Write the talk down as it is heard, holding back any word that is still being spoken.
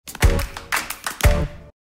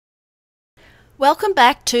Welcome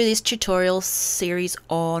back to this tutorial series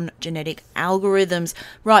on genetic algorithms.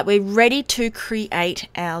 Right, we're ready to create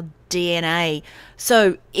our DNA.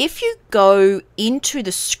 So if you go into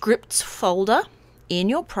the scripts folder in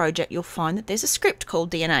your project, you'll find that there's a script called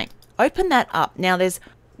DNA. Open that up. Now there's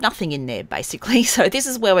nothing in there basically, so this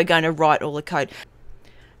is where we're going to write all the code.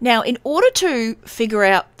 Now, in order to figure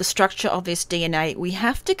out the structure of this DNA, we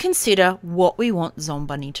have to consider what we want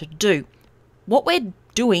Zombunny to do. What we're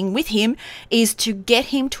doing with him is to get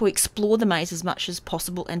him to explore the maze as much as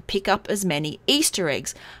possible and pick up as many Easter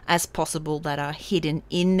eggs as possible that are hidden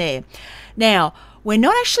in there. Now, we're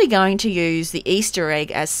not actually going to use the Easter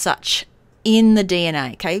egg as such in the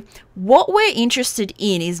DNA, okay? What we're interested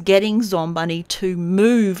in is getting Zombunny to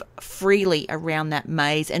move freely around that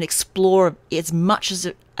maze and explore as much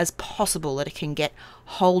as possible that it can get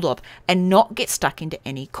hold of and not get stuck into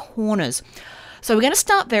any corners. So we're going to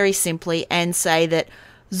start very simply and say that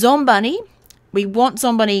Zombunny, we want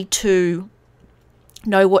Zombunny to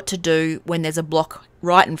know what to do when there's a block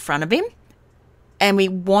right in front of him, and we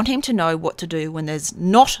want him to know what to do when there's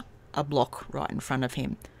not a block right in front of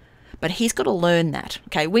him. But he's got to learn that.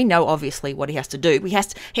 Okay, we know obviously what he has to do. He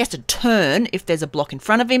has to turn if there's a block in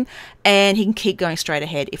front of him, and he can keep going straight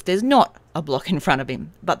ahead if there's not a block in front of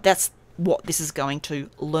him. But that's what this is going to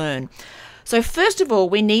learn. So first of all,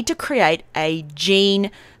 we need to create a gene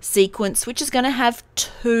sequence, which is going to have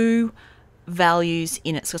two values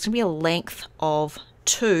in it. So it's going to be a length of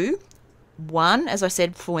 2. 1, as I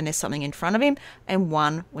said, for when there's something in front of him, and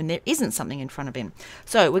 1 when there isn't something in front of him.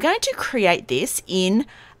 So we're going to create this in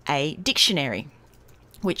a dictionary,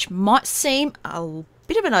 which might seem a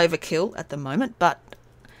bit of an overkill at the moment, but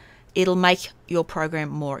it'll make your program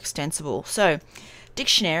more extensible. So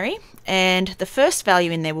dictionary, and the first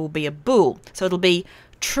value in there will be a bool. So it'll be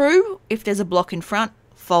true if there's a block in front,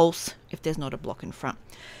 false if there's not a block in front.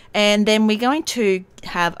 And then we're going to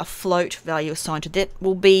have a float value assigned to that,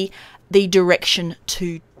 will be the direction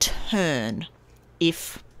to turn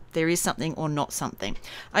if there is something or not something.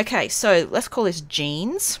 Okay, so let's call this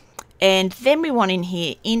genes, and then we want in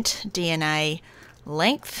here int DNA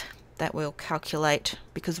length. That we'll calculate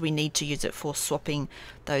because we need to use it for swapping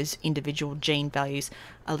those individual gene values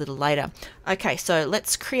a little later. Okay, so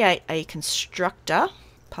let's create a constructor,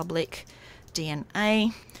 public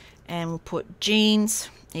DNA, and we'll put genes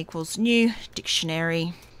equals new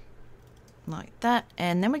dictionary, like that,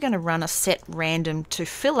 and then we're going to run a set random to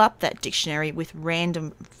fill up that dictionary with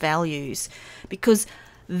random values, because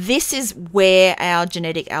this is where our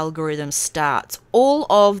genetic algorithm starts. All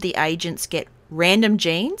of the agents get random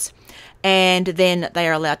genes, and then they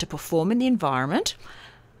are allowed to perform in the environment.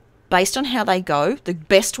 Based on how they go, the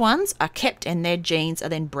best ones are kept and their genes are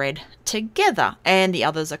then bred together, and the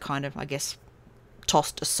others are kind of, I guess,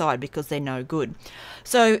 tossed aside because they're no good.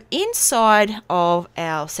 So inside of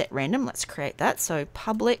our set random, let's create that. So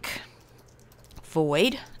public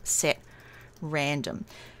void set random.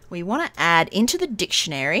 We want to add into the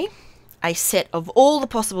dictionary a set of all the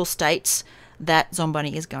possible states that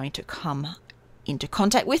Zombunny is going to come into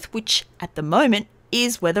contact with, which at the moment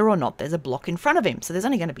is whether or not there's a block in front of him. So there's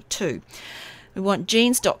only going to be 2. We want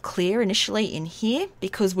genes.clear initially in here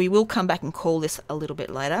because we will come back and call this a little bit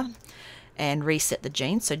later and reset the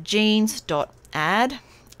genes. So genes.add,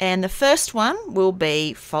 and the first one will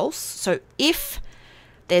be false. So if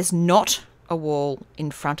there's not a wall in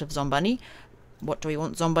front of Zombunny, what do we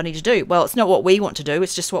want Zombunny to do? Well, it's not what we want to do,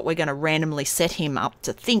 it's just what we're going to randomly set him up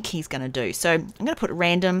to think he's going to do. So I'm going to put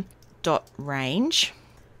random.range,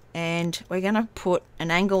 and we're going to put an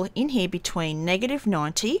angle in here between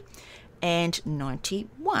 -90 and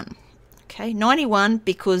 91. Okay, 91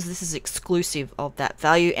 because this is exclusive of that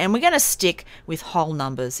value, and we're going to stick with whole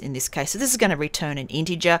numbers in this case. So this is going to return an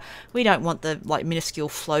integer. We don't want the minuscule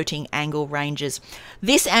floating angle ranges.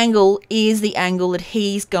 This angle is the angle that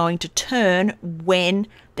he's going to turn when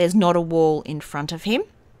there's not a wall in front of him.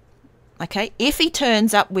 Okay, if he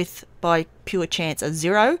turns up with, by pure chance, a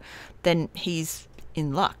 0, then he's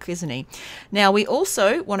in luck, isn't he? Now we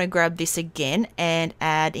also want to grab this again and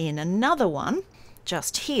add in another one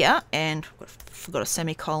just here, and forgot a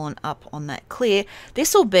semicolon up on that clear.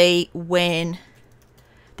 This will be when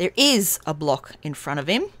there is a block in front of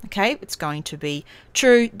him. Okay, it's going to be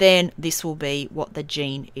true, then this will be what the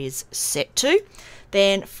gene is set to.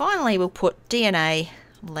 Then finally we'll put DNA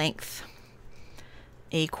length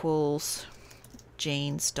equals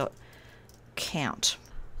genes.count.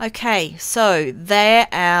 Okay, so there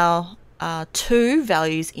are 2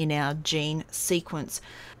 values in our gene sequence.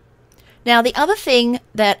 Now, the other thing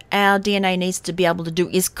that our DNA needs to be able to do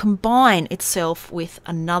is combine itself with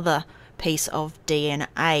another piece of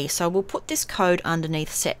DNA. So we'll put this code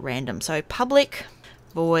underneath set random. So public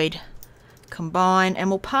void combine, and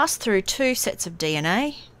we'll pass through two sets of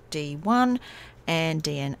DNA, D1 and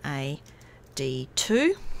DNA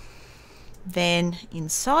D2. Then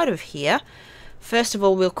inside of here, first of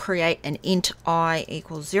all, we'll create an int I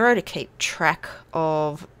equals 0 to keep track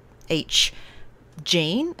of each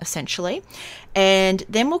gene, essentially. And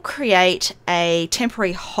then we'll create a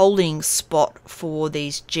temporary holding spot for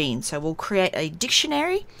these genes. So we'll create a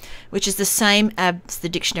dictionary, which is the same as the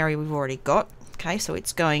dictionary we've already got. Okay, so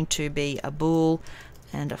it's going to be a bool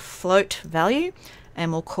and a float value,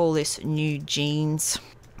 and we'll call this new genes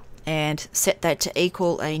and set that to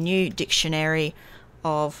equal a new dictionary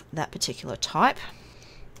of that particular type.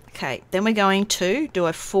 Okay, then we're going to do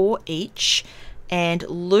a for each and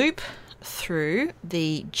loop through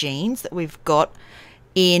the genes that we've got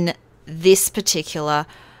in this particular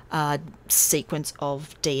sequence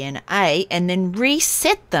of DNA, and then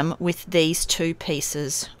reset them with these two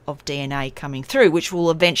pieces of DNA coming through, which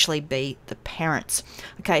will eventually be the parents.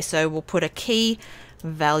 Okay, so we'll put a key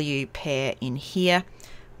value pair in here,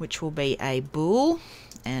 which will be a bool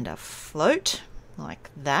and a float, like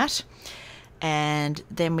that. And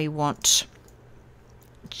then we want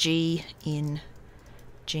G in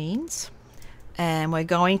genes, and we're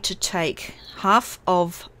going to take half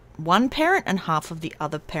of one parent and half of the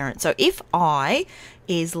other parent. So if I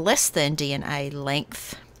is less than DNA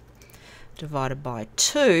length divided by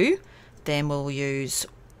 2, then we'll use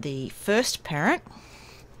the first parent,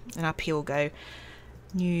 and up here we'll go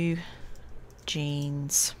new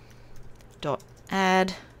genes dot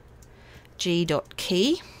add g dot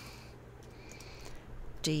key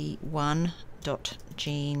d1 dot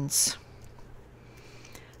genes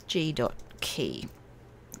g dot key.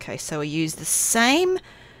 Okay, so we use the same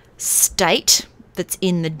state that's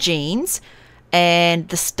in the genes and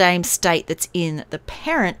the same state that's in the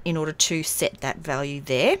parent in order to set that value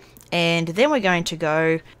there. And then we're going to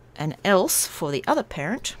go an else for the other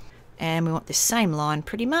parent, and we want this same line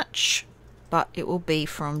pretty much, but it will be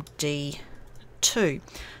from D2.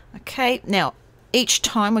 Okay, now each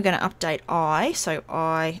time we're going to update I, so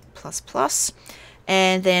I plus plus,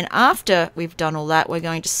 and then after we've done all that, we're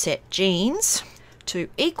going to set genes to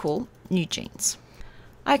equal new genes.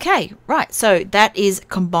 Okay, right, so that is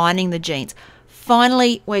combining the genes.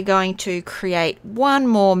 Finally, we're going to create one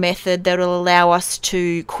more method that will allow us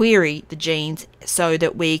to query the genes so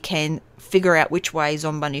that we can figure out which way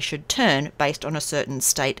Zombunny should turn based on a certain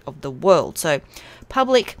state of the world. So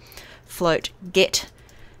public float get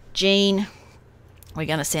gene, we're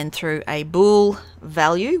going to send through a bool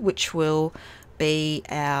value, which will be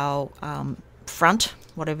our front,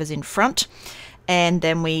 whatever's in front, and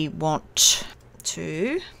then we want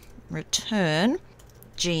to return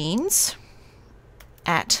genes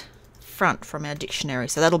at front from our dictionary.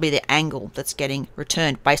 So that'll be the angle that's getting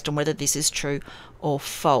returned based on whether this is true or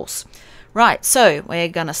false. Right, so we're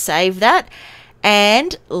going to save that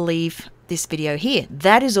and leave this video here.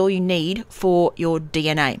 That is all you need for your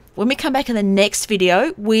DNA. When we come back in the next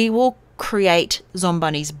video, we will create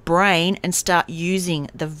Zombunny's brain and start using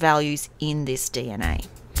the values in this DNA.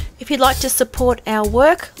 If you'd like to support our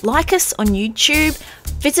work, like us on YouTube,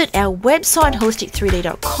 visit our website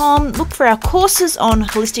holistic3d.com, look for our courses on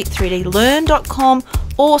holistic3dlearn.com,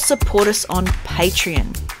 or support us on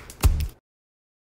Patreon.